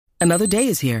Another day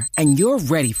is here, and you're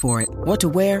ready for it. What to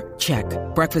wear? Check.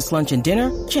 Breakfast, lunch, and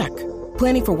dinner? Check.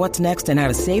 Planning for what's next and how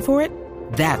to save for it?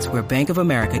 That's where Bank of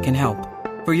America can help.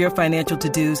 For your financial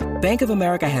to-dos, Bank of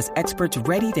America has experts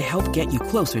ready to help get you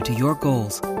closer to your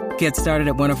goals. Get started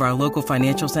at one of our local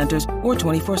financial centers or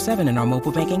 24/7 in our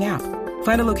mobile banking app.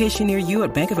 Find a location near you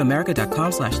at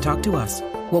bankofamerica.com/talktous.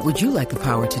 What would you like the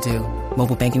power to do?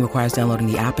 Mobile banking requires downloading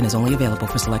the app and is only available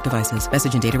for select devices.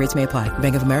 Message and data rates may apply.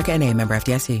 Bank of America N.A., member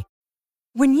FDIC.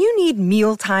 When you need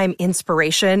mealtime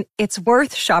inspiration, it's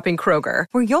worth shopping Kroger,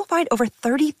 where you'll find over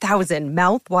 30,000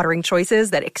 mouth-watering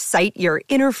choices that excite your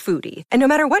inner foodie. And no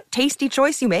matter what tasty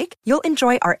choice you make, you'll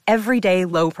enjoy our everyday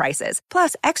low prices,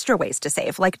 plus extra ways to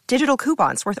save, like digital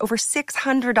coupons worth over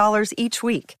 $600 each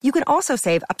week. You can also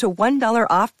save up to $1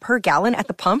 off per gallon at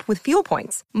the pump with fuel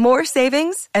points. More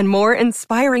savings and more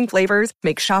inspiring flavors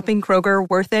make shopping Kroger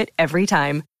worth it every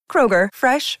time. Kroger,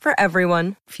 fresh for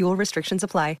everyone. Fuel restrictions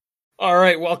apply. All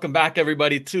right, welcome back,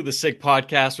 everybody, to the SIG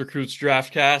Podcast, Recruits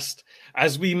Draftcast.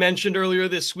 As we mentioned earlier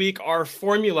this week, our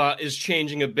formula is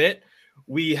changing a bit.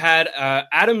 We had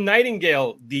Adam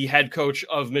Nightingale, the head coach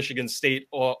of Michigan State,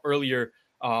 earlier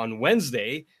on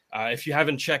Wednesday. If you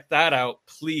haven't checked that out,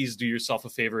 please do yourself a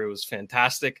favor. It was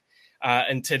fantastic.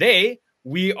 And today,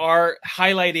 we are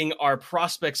highlighting our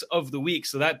prospects of the week.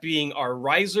 So that being our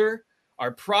riser, our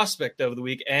prospect of the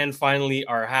week, and finally,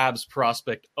 our Habs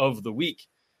prospect of the week.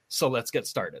 So let's get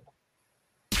started.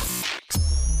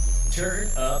 Turn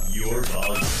up your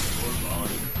volume.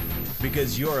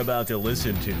 Because you're about to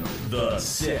listen to the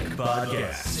SIG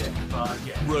Podcast.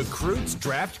 Recruits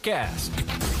Draftcast.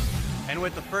 And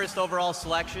with the first overall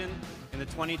selection in the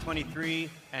 2023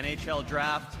 NHL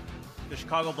Draft, the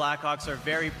Chicago Blackhawks are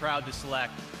very proud to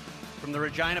select from the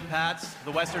Regina Pats,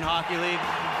 the Western Hockey League,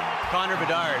 Connor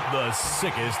Bedard. The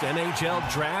sickest NHL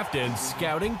draft and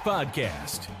scouting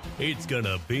podcast. It's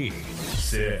gonna be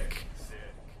sick.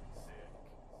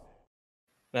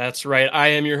 That's right. I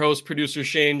am your host, producer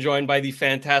Shane, joined by the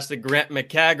fantastic Grant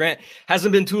McCagg. Grant,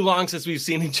 hasn't been too long since we've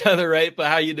seen each other, right? But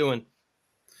how you doing?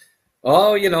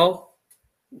 Oh,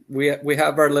 we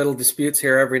have our little disputes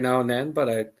here every now and then,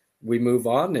 but we move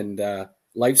on, and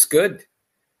life's good.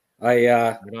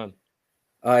 I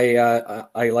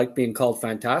like being called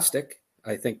fantastic.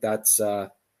 I think that's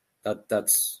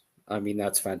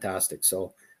fantastic.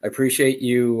 So I appreciate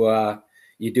you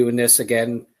doing this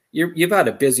again. You've had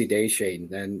a busy day,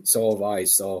 Shane, and so have I.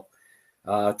 So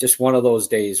just one of those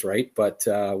days, right? But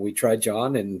we trudge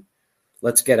on, and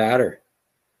let's get at her.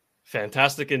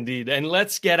 Fantastic indeed. And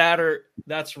let's get at her.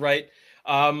 That's right.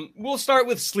 We'll start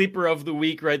with sleeper of the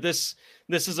week, right? This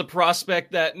is a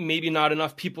prospect that maybe not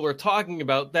enough people are talking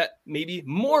about, that maybe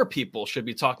more people should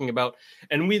be talking about.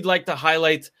 And we'd like to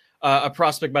highlight a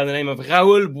prospect by the name of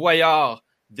Raoul Boyard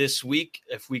this week.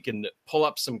 If we can pull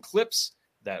up some clips,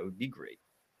 that would be great.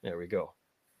 There we go.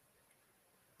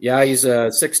 Yeah, he's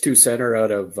a 6'2" center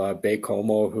out of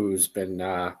Baie-Comeau who's been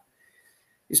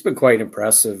he's been quite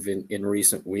impressive in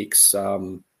recent weeks.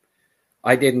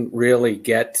 I didn't really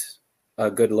get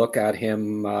a good look at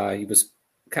him. He was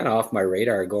kind of off my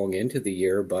radar going into the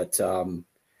year, but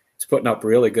he's putting up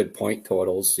really good point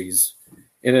totals. He's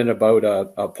in and about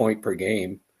a point per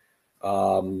game.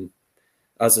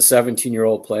 As a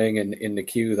 17-year-old playing in the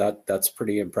queue, that's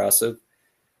pretty impressive.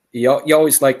 You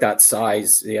always like that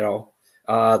size,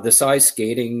 the size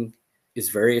skating is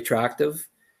very attractive.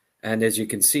 And as you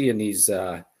can see in these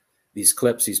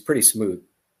clips, he's pretty smooth.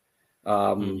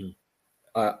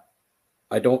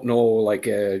 I don't know,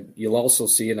 you'll also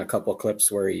see in a couple of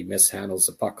clips where he mishandles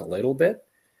the puck a little bit,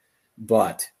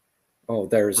 but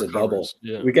there's a double.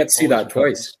 Yeah. We get to see that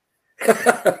twice.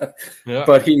 Yeah.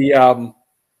 But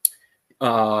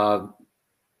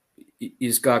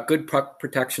he's got good puck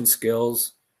protection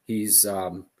skills. He's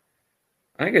I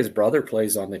think his brother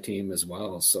plays on the team as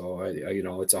well, so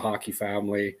it's a hockey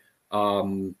family.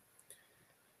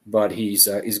 But he's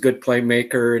a good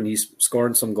playmaker, and he's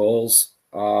scoring some goals.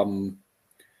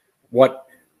 What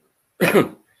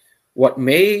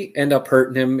may end up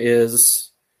hurting him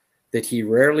is that he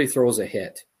rarely throws a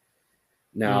hit.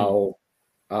 Now,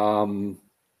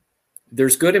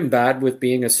 there's good and bad with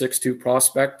being a 6'2"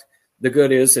 prospect. The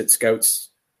good is that scouts,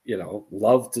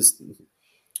 love to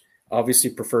obviously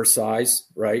prefer size,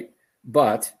 right?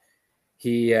 But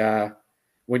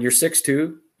when you're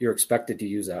 6'2", you're expected to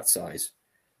use that size.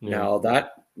 Yeah. Now,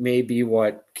 that may be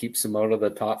what keeps him out of the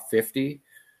top 50,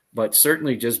 but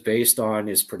certainly just based on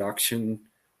his production,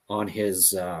 on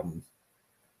his,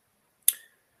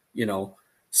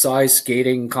 size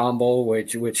skating combo,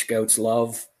 which scouts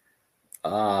love,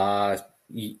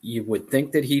 you would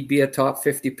think that he'd be a top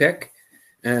 50 pick.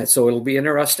 And so it'll be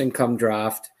interesting come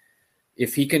draft.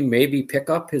 if he can maybe pick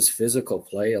up his physical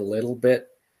play a little bit,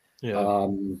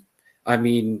 I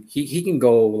mean, he can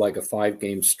go like a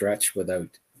 5-game stretch without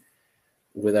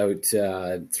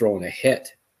throwing a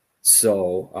hit.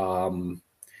 So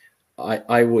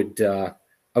I would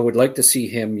like to see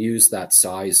him use that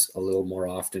size a little more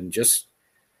often. Just,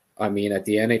 I mean, at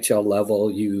the NHL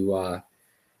level,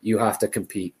 you have to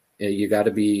compete. You got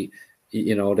to be,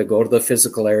 to go to the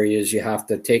physical areas, you have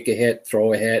to take a hit,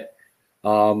 throw a hit.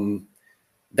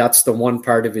 That's the one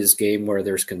part of his game where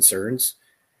there's concerns.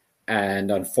 And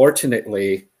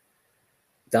unfortunately,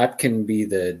 that can be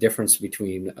the difference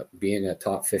between being a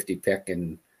top 50 pick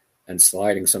and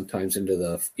sliding sometimes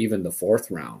into even the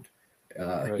fourth round,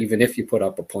 even if you put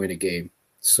up a point a game.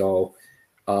 So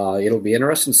it'll be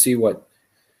interesting to see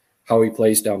how he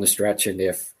plays down the stretch, and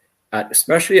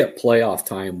especially at playoff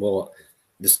time,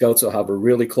 the scouts will have a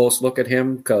really close look at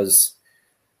him, because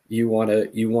you want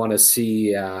to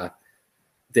see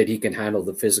that he can handle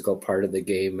the physical part of the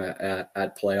game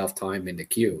at playoff time in the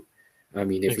queue. I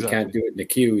mean, if he can't do it in the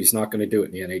queue, he's not going to do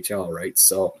it in the NHL, right?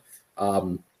 So,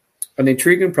 an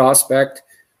intriguing prospect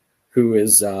who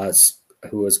has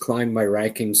climbed my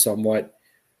ranking somewhat,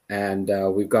 and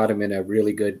we've got him in a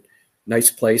really good, nice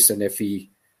place. And if he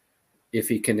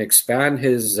can expand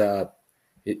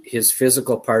his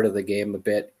physical part of the game a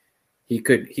bit, he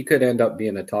could end up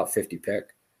being a top 50 pick.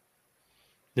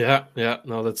 Yeah.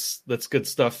 No, that's good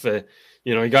stuff.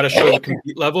 You got to show the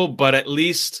compete level, but at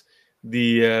least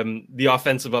the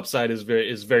offensive upside is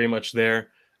very much there.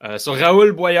 So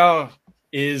Raoul Boyard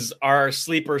is our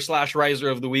sleeper / riser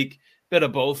of the week. Bit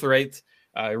of both, right?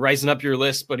 Rising up your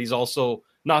list, but he's also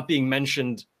not being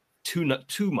mentioned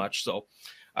too much. So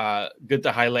good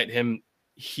to highlight him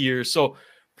here. So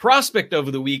prospect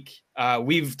of the week,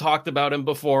 we've talked about him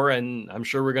before, and I'm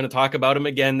sure we're going to talk about him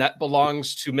again. That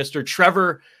belongs to Mr.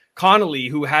 Trevor Connolly,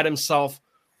 who had himself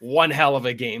one hell of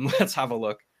a game. Let's have a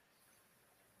look.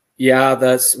 Yeah,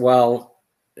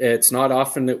 it's not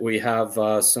often that we have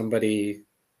somebody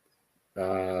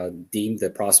deemed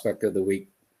the prospect of the week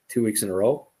 2 weeks in a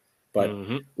row. But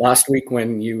last week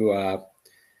when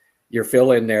your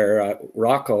fill in there,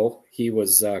 Rocco,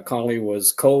 Connolly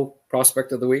was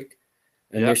co-prospect of the week.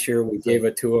 And this year we gave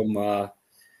it to him.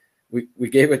 We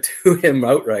gave it to him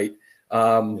outright.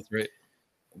 That's right.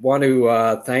 Want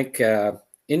to thank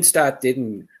Instat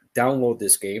didn't download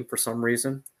this game for some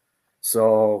reason,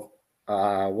 so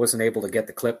wasn't able to get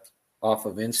the clip off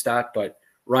of Instat. But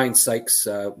Ryan Sykes,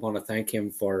 want to thank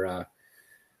him for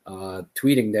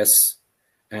tweeting this,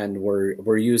 and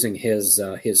we're using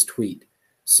his tweet.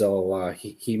 So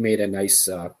he made a nice.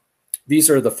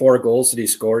 These are the 4 goals that he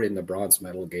scored in the bronze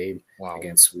medal game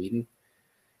against Sweden.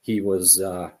 He was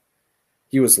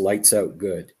lights out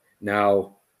good.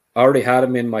 Now, I already had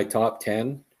him in my top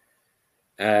 10,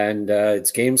 and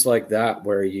it's games like that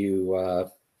where you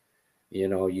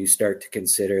start to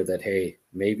consider that, hey,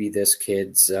 maybe this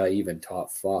kid's even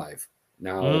top 5.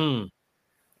 Now,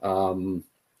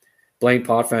 Blaine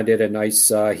Potvin did a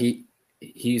nice.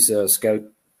 He's a scout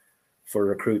for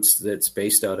recruits that's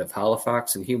based out of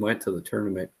Halifax, and he went to the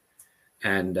tournament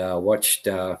and watched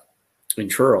in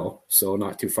Truro, so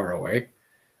not too far away.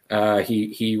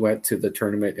 He went to the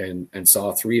tournament and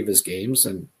saw 3 of his games,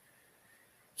 and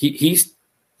he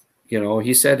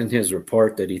said in his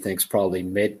report that he thinks probably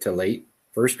mid to late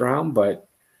first round, but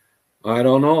I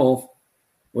don't know.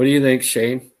 What do you think,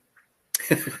 Shane?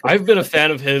 I've been a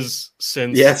fan of his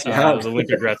since the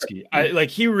Winter Gretzky.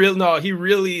 He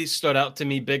really stood out to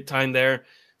me big time there.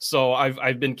 So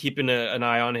I've been keeping an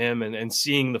eye on him and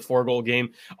seeing the 4-goal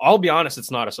game. I'll be honest, it's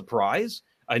not a surprise.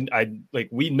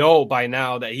 We know by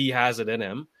now that he has it in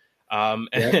him. I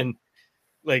don't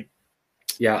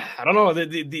know.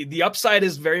 The upside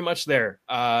is very much there.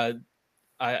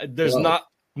 There's not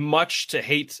much to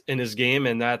hate in his game,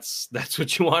 and that's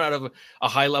what you want out of a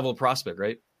high level prospect,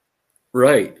 right?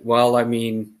 Right. Well, I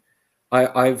mean,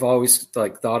 I've always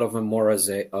thought of him more as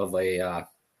a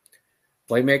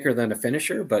playmaker than a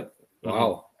finisher, but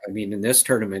wow. I mean, in this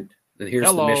tournament, here's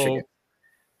the Michigan.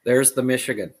 There's the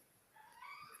Michigan.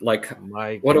 What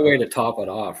a way to top it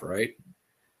off, right?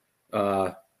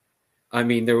 I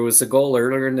mean, there was a goal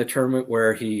earlier in the tournament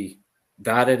where he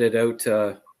batted it out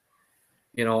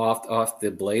off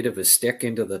the blade of his stick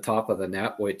into the top of the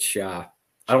net, which I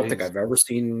don't think I've ever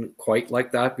seen quite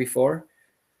like that before.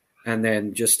 And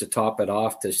then just to top it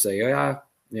off, to say,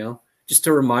 just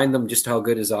to remind them just how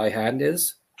good his eye hand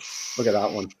is. Look at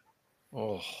that one.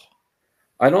 Oh,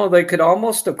 I know they could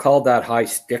almost have called that high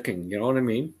sticking. You know what I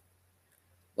mean?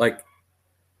 I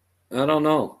don't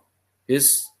know.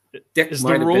 His stick is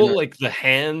the rule like the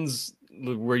hands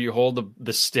where you hold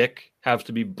the stick have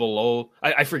to be below.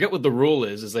 I forget what the rule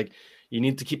is. Is like you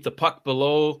need to keep the puck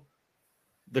below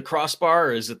the crossbar,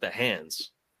 or is it the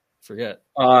hands? Forget.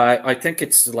 I think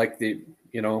it's like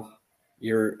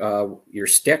your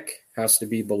stick has to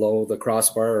be below the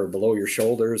crossbar or below your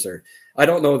shoulders, or I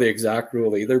don't know the exact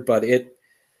rule either, but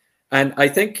and I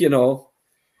think,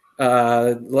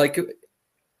 like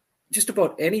just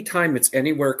about any time it's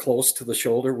anywhere close to the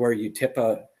shoulder where you tip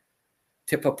a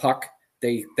puck,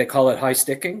 they call it high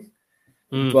sticking.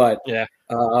 But yeah.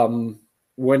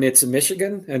 When it's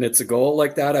Michigan and it's a goal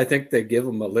like that, I think they give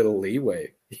them a little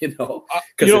leeway, You know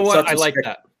what? I like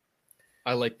that.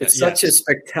 It's such a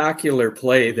spectacular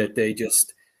play that they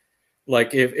just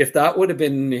like if that would have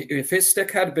been if his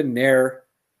stick had been there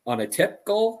on a tip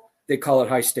goal, they call it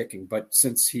high sticking. But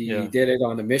since he did it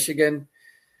on the Michigan,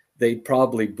 they'd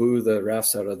probably boo the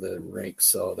refs out of the rink.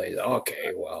 So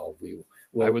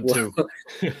I would too.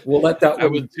 We'll let that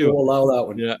one. We'll allow that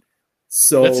one. Yeah.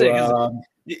 So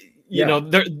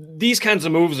these kinds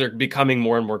of moves are becoming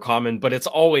more and more common, but it's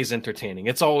always entertaining.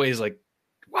 It's always like,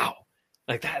 wow,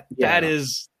 like that. Yeah.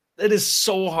 That is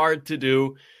so hard to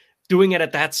do. Doing it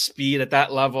at that speed, at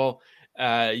that level.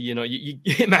 You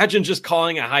imagine just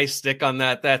calling a high stick on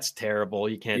that. That's terrible.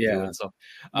 You can't do it. So,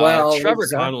 Trevor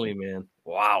Connolly, man,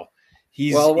 wow,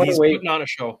 he's putting on a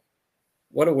show.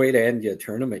 What a way to end your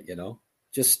tournament,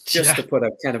 just to put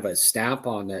a kind of a stamp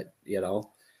on it,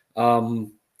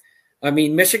 I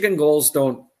mean, Michigan goals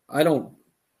I don't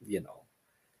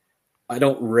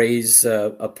raise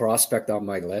a prospect on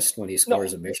my list when he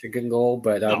scores a Michigan goal,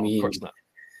 but I mean, of course not.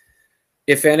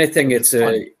 If anything, it's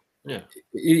a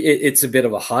bit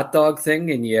of a hot dog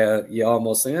thing, and you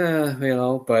almost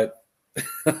but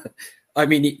I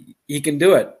mean, he can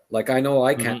do it. Like I know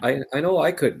I can. I know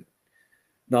I couldn't.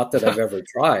 Not that I've ever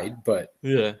tried, but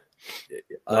many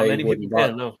people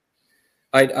can. No.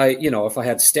 I if I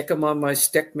had Stickum on my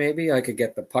stick, maybe I could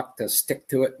get the puck to stick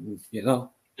to it and,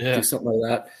 do something like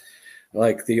that.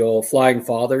 Like the old Flying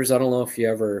Fathers. I don't know if you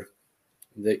ever,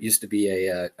 that used to be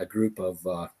a group of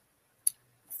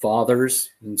fathers,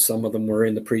 and some of them were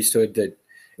in the priesthood, that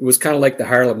it was kind of like the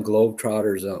Harlem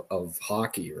Globetrotters of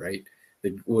hockey, right?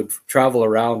 They would travel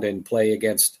around and play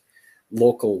against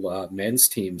local men's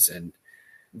teams, and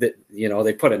that,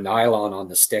 they put a nylon on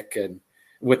the stick and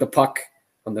with the puck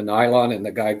on the nylon, and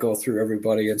the guy go through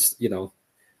everybody. And,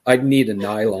 I'd need a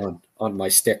nylon on my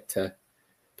stick to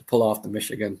pull off the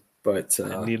Michigan, but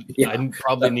I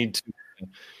probably need to.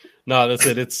 No, that's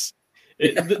it. It's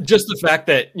just the fact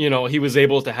that, he was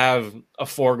able to have a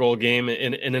 4-goal game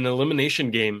in an elimination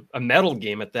game, a medal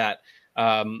game at that.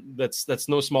 That's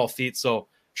no small feat. So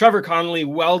Trevor Connolly,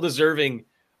 well deserving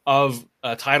of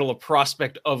a title of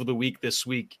Prospect of the Week this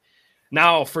week.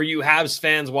 Now, for you Habs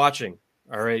fans watching,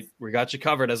 all right, we got you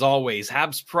covered as always.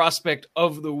 Habs Prospect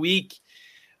of the Week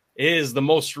is the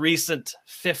most recent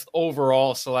 5th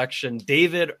overall selection,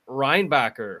 David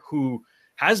Reinbacher, who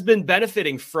has been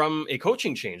benefiting from a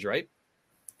coaching change, right?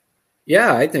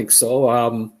 Yeah, I think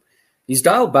so. He's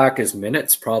dialed back his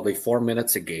minutes, probably 4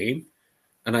 minutes a game.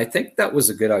 And I think that was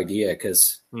a good idea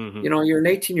because, you're an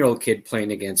 18-year-old kid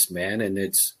playing against men, and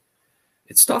it's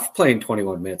tough playing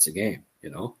 21 minutes a game,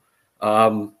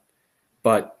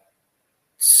 But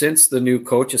since the new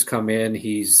coach has come in,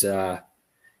 he's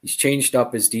changed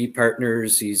up his D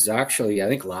partners. He's actually, I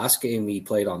think last game he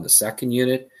played on the second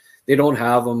unit. They don't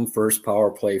have him first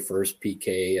power play, first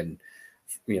PK, and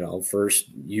first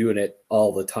unit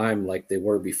all the time like they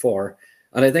were before.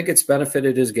 And I think it's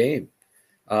benefited his game.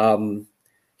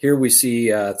 Here we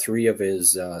see 3 of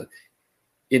his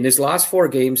in his last 4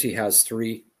 games, he has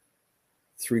 3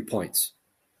 points,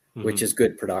 which is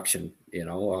good production.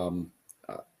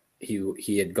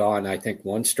 He had gone, I think,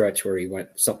 one stretch where he went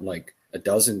something like a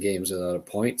dozen games without a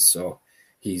point. So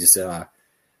he's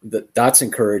that's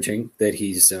encouraging that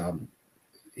he's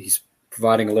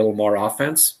providing a little more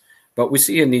offense. But we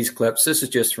see in these clips, this is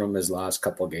just from his last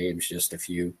couple of games, just a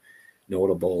few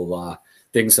notable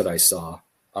things that I saw.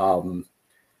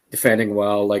 Defending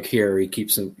well, like here, he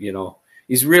keeps him,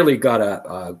 he's really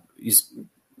got he's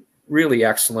really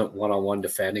excellent one-on-one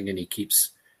defending, and he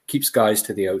keeps guys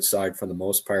to the outside for the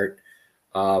most part.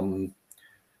 I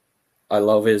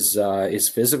love his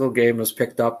physical game has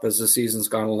picked up as the season's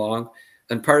gone along.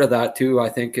 And part of that too, I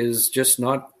think, is just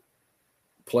not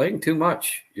playing too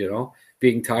much,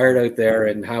 being tired out there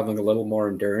and having a little more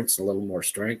endurance, a little more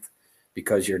strength,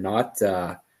 because you're not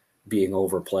being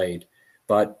overplayed.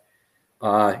 But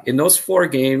in those 4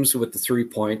 games with the 3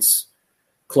 points,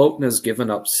 Cloten has given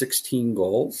up 16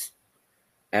 goals,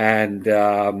 and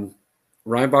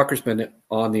Reinbacher's been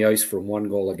on the ice for 1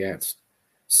 goal against.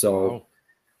 So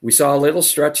we saw a little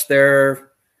stretch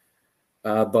there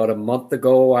about a month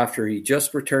ago after he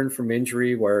just returned from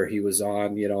injury, where he was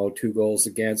on, 2 goals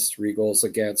against, 3 goals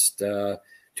against, 2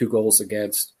 goals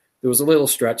against. There was a little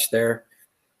stretch there.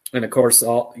 And of course,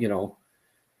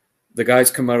 the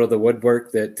guys come out of the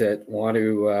woodwork that want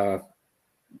to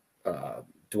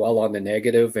dwell on the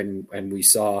negative, and we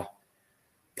saw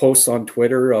posts on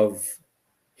Twitter of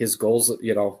his goals,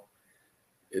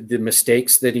 the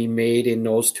mistakes that he made in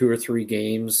those 2 or 3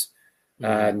 games.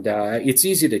 And it's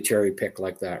easy to cherry pick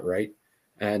like that, right?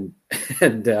 And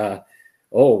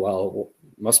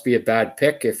must be a bad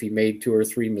pick if he made 2 or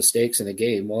 3 mistakes in a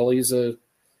game. Well, he's an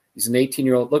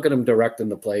 18-year-old. Look at him directing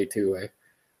the play too.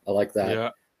 I like that. Yeah.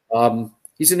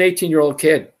 He's an 18-year-old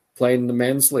kid playing the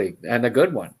men's league, and a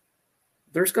good one.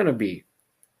 There's going to be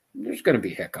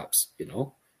hiccups,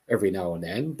 every now and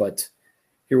then. But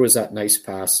here was that nice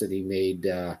pass that he made.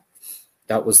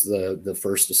 That was the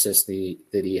first assist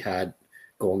that he had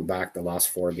going back the last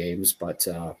 4 games. But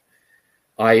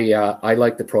I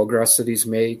like the progress that he's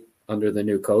made under the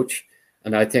new coach,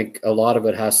 and I think a lot of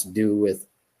it has to do with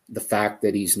the fact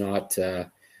that he's not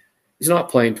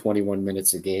playing 21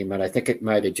 minutes a game, and I think it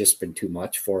might have just been too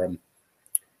much for him.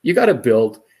 You got to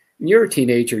build. When you're a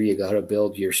teenager, you got to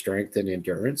build your strength and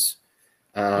endurance.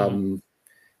 And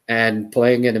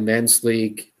playing in a men's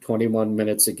league, 21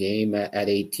 minutes a game at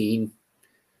 18,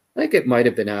 I think it might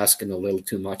have been asking a little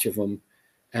too much of him.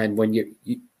 And when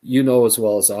you know as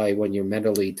well as I, when you're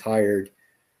mentally tired,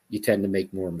 you tend to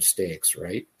make more mistakes,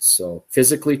 right? So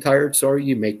physically tired,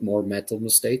 you make more mental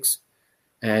mistakes.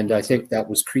 And I think that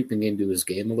was creeping into his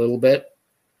game a little bit.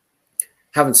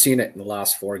 Haven't seen it in the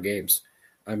last 4 games.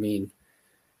 I mean,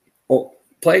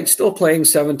 still playing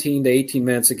 17 to 18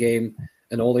 minutes a game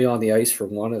and only on the ice for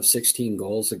 1 of 16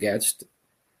 goals against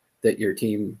that your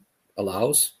team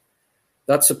allows.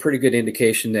 That's a pretty good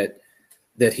indication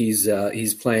that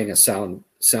he's playing a sound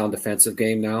defensive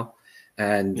game now.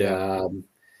 And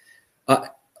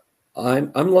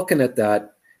I'm looking at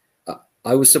that.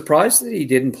 I was surprised that he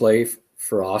didn't play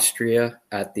for Austria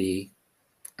at the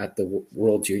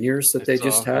World Juniors that they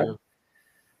just had.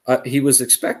 He was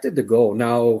expected to go.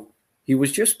 Now, he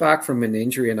was just back from an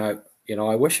injury, and I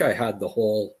wish I had the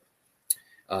whole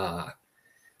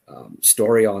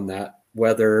story on that,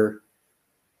 whether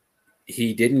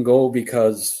he didn't go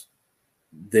because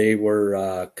they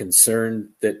were concerned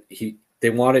that they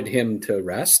wanted him to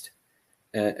rest.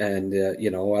 And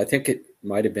I think it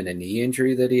might have been a knee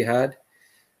injury that he had.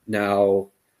 Now,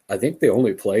 I think they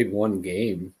only played 1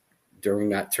 game during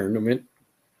that tournament.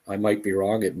 I might be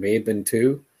wrong. It may have been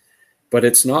 2. But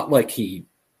it's not like he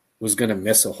was going to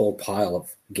miss a whole pile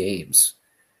of games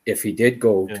if he did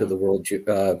go to the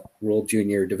World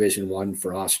Junior Division 1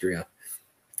 for Austria.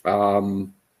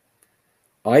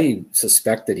 I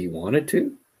suspect that he wanted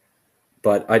to,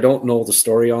 but I don't know the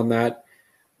story on that.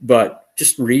 But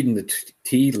just reading the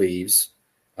tea leaves,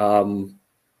 with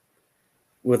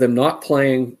him not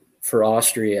playing for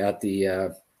Austria at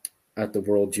the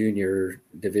World Junior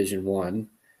Division 1,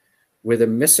 with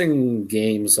him missing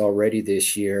games already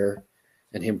this year,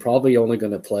 and him probably only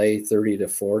going to play 30 to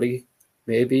 40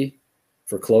 maybe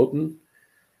for Cloten,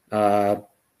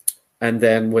 and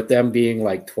then with them being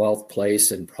like 12th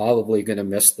place and probably going to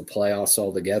miss the playoffs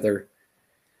altogether,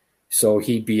 so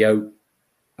he'd be out.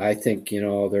 I think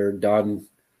they're done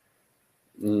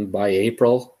by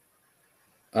April.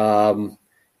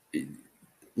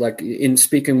 Like in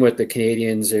speaking with the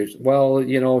Canadians,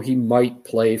 he might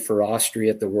play for Austria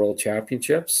at the World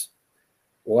Championships.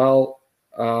 Well,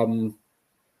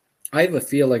 I have a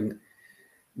feeling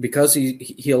because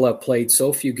he'll have played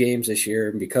so few games this year,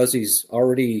 and because he's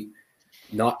already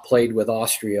not played with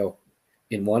Austria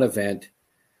in one event,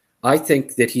 I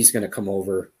think that he's going to come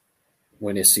over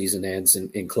when his season ends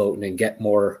in Cloten and get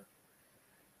more,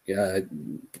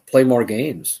 play more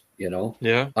games.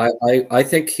 Yeah. I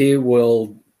think he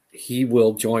will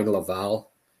join Laval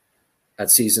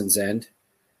at season's end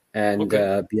and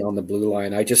be on the blue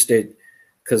line. I just did,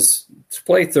 because to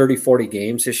play 30, 40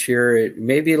 games this year,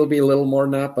 maybe it'll be a little more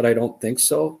than that, but I don't think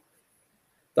so.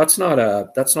 That's not a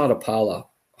pile of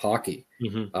hockey.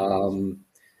 Mm-hmm.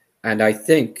 And I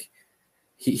think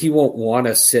he won't want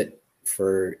to sit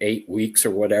for 8 weeks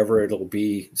or whatever. It'll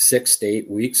be 6 to 8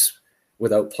 weeks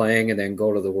without playing and then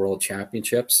go to the World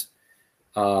Championships.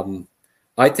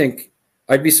 I think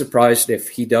I'd be surprised if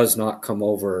he does not come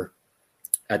over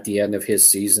at the end of his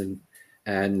season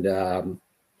and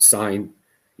sign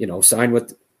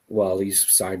with, he's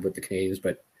signed with the Canadians,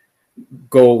 but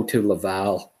go to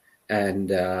Laval and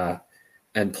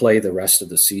play the rest of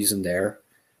the season there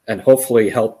and hopefully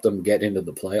help them get into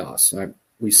the playoffs.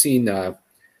 We've seen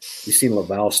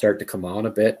Laval start to come on a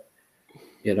bit,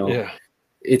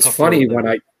 It's Tough funny road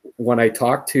there. when I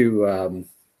talk to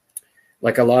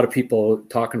like a lot of people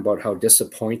talking about how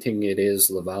disappointing it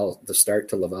is Laval, the start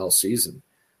to Laval season.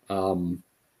 When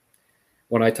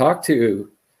I talk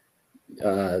to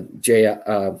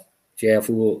JFU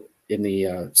in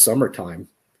the summertime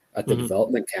at the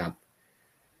development camp,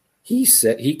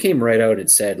 he came right out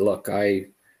and said, "Look,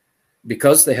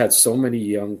 because they had so many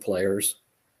young players,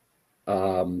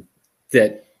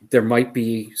 that there might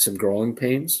be some growing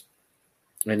pains."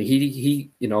 And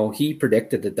he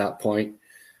predicted at that point,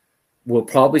 we'll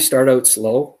probably start out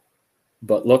slow,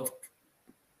 but look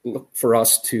for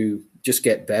us to just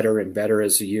get better and better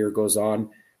as the year goes on,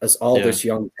 as all this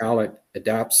young talent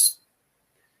adapts.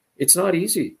 It's not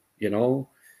easy,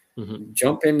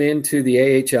 jumping into the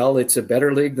AHL. It's a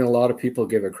better league than a lot of people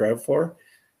give it credit for.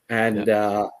 And,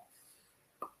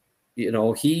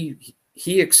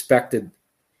 he expected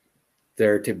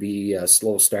there to be a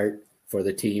slow start for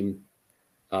the team,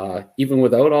 even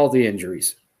without all the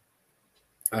injuries.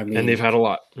 I mean, and they've had a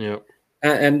lot. Yeah.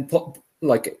 And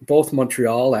like both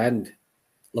Montreal and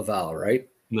Laval, right?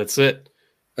 That's it.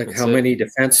 Like how many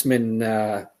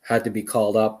defensemen had to be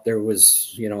called up? There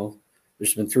was,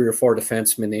 there's been 3 or 4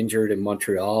 defensemen injured in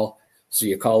Montreal. So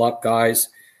you call up guys,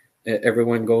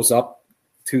 everyone goes up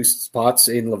 2 spots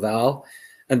in Laval.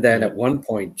 And then at one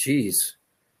point, geez,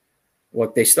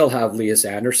 they still have Elias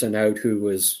Anderson out, who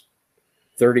was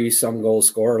 30-some goal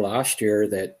scorer last year,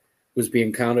 that was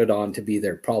being counted on to be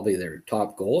probably their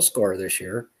top goal scorer this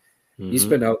year. He's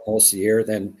been out most of the year.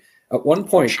 Then at one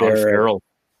point Sean Farrell.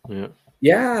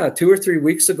 Yeah, 2 or 3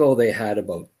 weeks ago, they had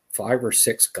about 5 or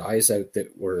 6 guys out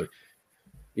that were,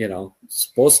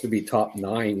 supposed to be top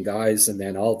 9 guys, and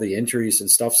then all the injuries and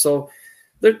stuff. So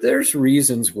there's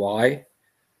reasons why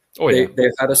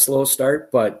they've had a slow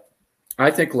start, but I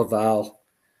think Laval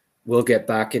will get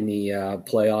back in the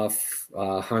playoff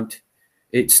hunt.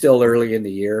 It's still early in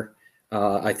the year.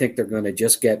 I think they're going to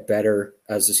just get better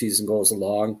as the season goes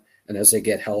along and as they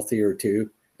get healthier too,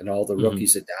 and all the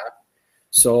rookies adapt.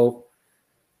 So,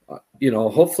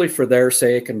 hopefully for their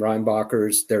sake and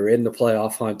Reinbacher's, they're in the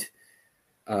playoff hunt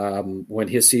when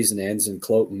his season ends in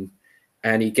Cloton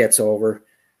and he gets over.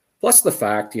 Plus the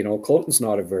fact, Cloton's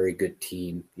not a very good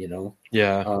team,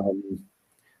 Yeah.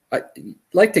 I'd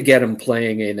like to get him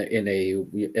playing in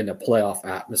a playoff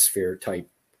atmosphere type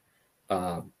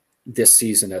this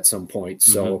season at some point.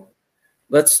 So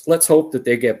let's hope that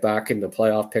they get back in the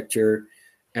playoff picture.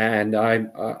 And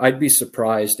I'd be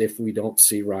surprised if we don't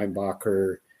see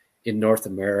Reinbacher in North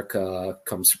America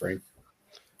come spring.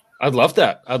 I'd love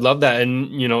that.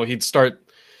 And he'd start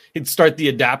the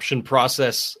adaptation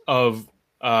process of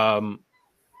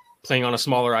playing on a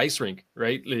smaller ice rink,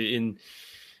 right?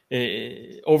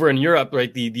 Over in Europe,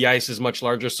 right, the ice is much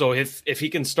larger. So if he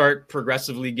can start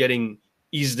progressively getting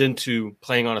eased into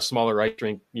playing on a smaller ice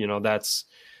rink,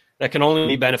 that can only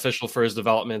be beneficial for his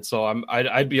development. So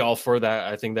I'd be all for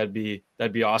that. I think that'd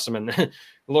be awesome. And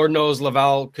Lord knows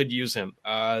Laval could use him.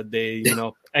 They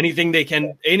anything they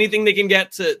can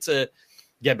get to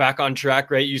get back on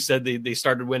track. Right, you said they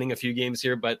started winning a few games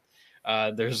here, but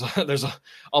there's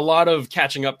a lot of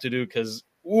catching up to do, because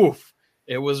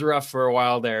it was rough for a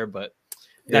while there, but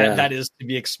that is to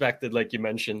be expected, like you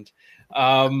mentioned.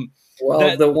 The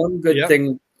one good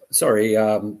thing,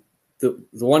 the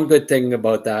one good thing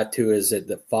about that too is that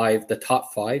the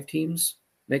top 5 teams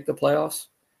make the playoffs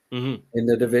in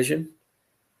the division.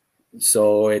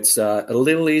 So it's a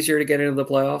little easier to get into the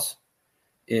playoffs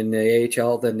in the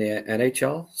AHL than the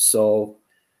NHL. So,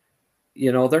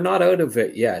 they're not out of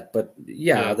it yet, but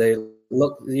they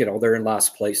look, they're in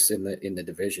last place in the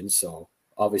division. So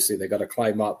obviously they got to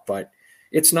climb up, but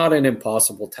it's not an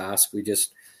impossible task.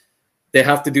 They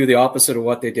have to do the opposite of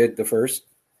what they did the first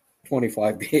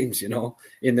 25 games,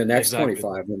 in the next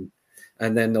 25,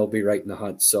 and then they'll be right in the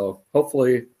hunt. So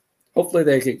hopefully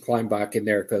they can climb back in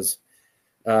there, because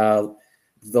the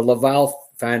Laval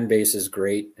fan base is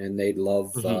great, and they'd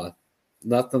love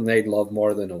nothing they'd love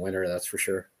more than a winner. That's for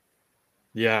sure.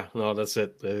 Yeah, no, that's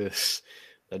it.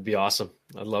 That'd be awesome.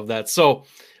 I'd love that. So,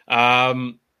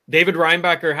 David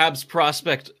Reinbacher, Habs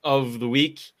prospect of the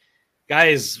week.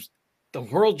 Guys, the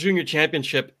World Junior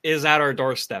Championship is at our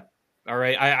doorstep. All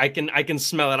right, I can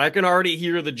smell it. I can already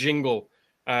hear the jingle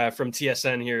from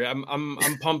TSN here. I'm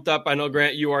pumped up. I know,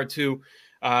 Grant, you are too.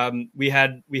 We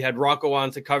had Rocco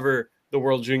on to cover the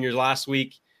World Juniors last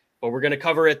week, but we're going to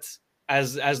cover it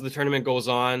as the tournament goes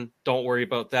on. Don't worry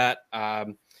about that.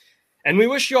 And we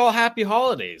wish you all happy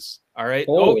holidays. All right.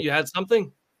 Oh, you had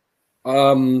something?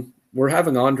 We're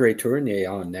having Andre Tournier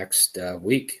on next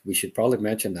week. We should probably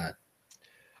mention that.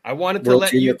 I wanted to World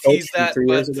let junior you tease coach from that, 3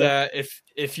 but years ago.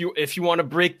 if you want to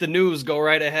break the news, go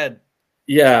right ahead.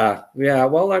 Yeah.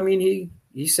 Well, I mean,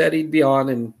 he said he'd be on,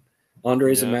 and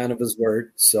Andre's a Yeah. man of his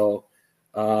word. So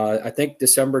I think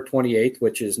December 28th,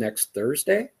 which is next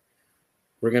Thursday,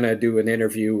 we're going to do an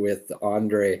interview with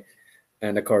Andre.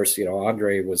 And of course,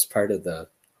 Andre was part of the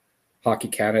Hockey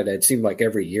Canada. It seemed like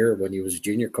every year when he was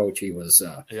junior coach, he was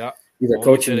either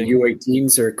coaching the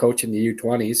U18s or coaching the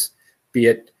U20s, be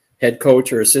it head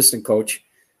coach or assistant coach.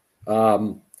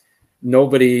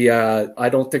 Nobody, I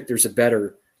don't think there's a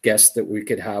better guest that we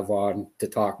could have on to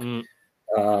talk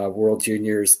World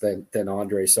Juniors than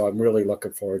Andre. So I'm really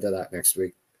looking forward to that next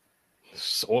week.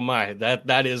 So am I.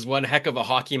 That is one heck of a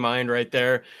hockey mind right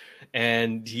there.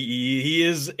 And he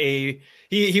is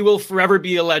he will forever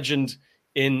be a legend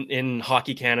in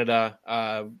Hockey Canada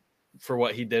for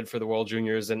what he did for the World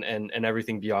Juniors and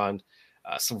everything beyond.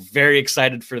 So very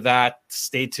excited for that.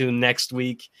 Stay tuned next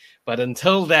week. But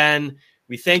until then,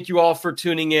 we thank you all for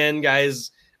tuning in,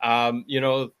 guys.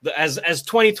 As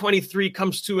 2023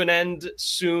 comes to an end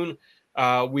soon,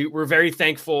 we're very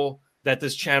thankful that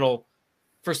this channel,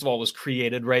 first of all, was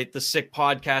created, right? The Sick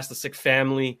Podcast, the Sick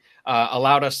family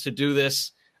allowed us to do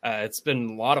this. It's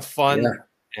been a lot of fun,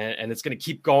 and it's going to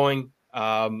keep going.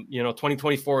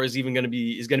 2024 is going to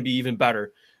be even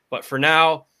better. But for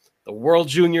now, the World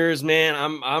Juniors, man,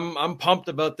 I'm pumped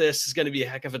about this. It's going to be a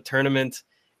heck of a tournament,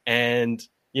 and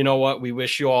you know what? We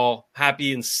wish you all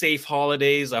happy and safe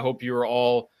holidays. I hope you're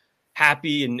all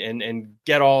happy and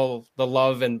get all the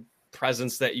love and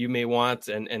presents that you may want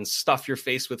and stuff your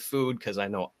face with food, because I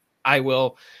know I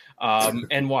will,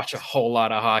 and watch a whole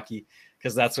lot of hockey,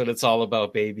 because that's what it's all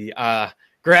about, baby.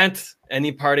 Grant,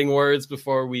 any parting words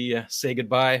before we say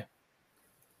goodbye?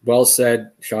 Well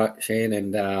said, Shane,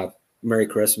 and Merry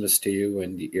Christmas to you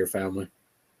and your family.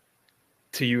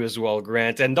 To you as well,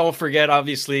 Grant. And don't forget,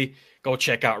 obviously, go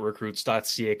check out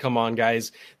recruits.ca. Come on,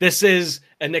 guys. This is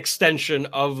an extension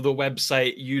of the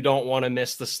website. You don't want to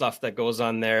miss the stuff that goes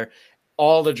on there.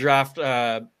 All the draft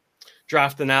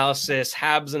analysis,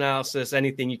 Habs analysis,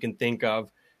 anything you can think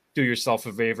of. Do yourself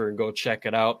a favor and go check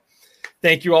it out.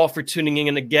 Thank you all for tuning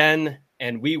in again,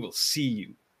 and we will see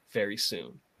you very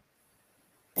soon.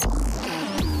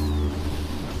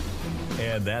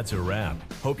 And that's a wrap.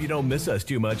 Hope you don't miss us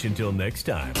too much until next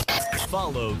time.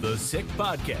 Follow the Sick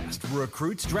Podcast,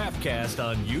 Recruits Draftcast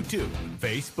on YouTube,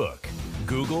 Facebook,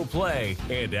 Google Play,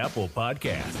 and Apple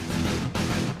Podcasts.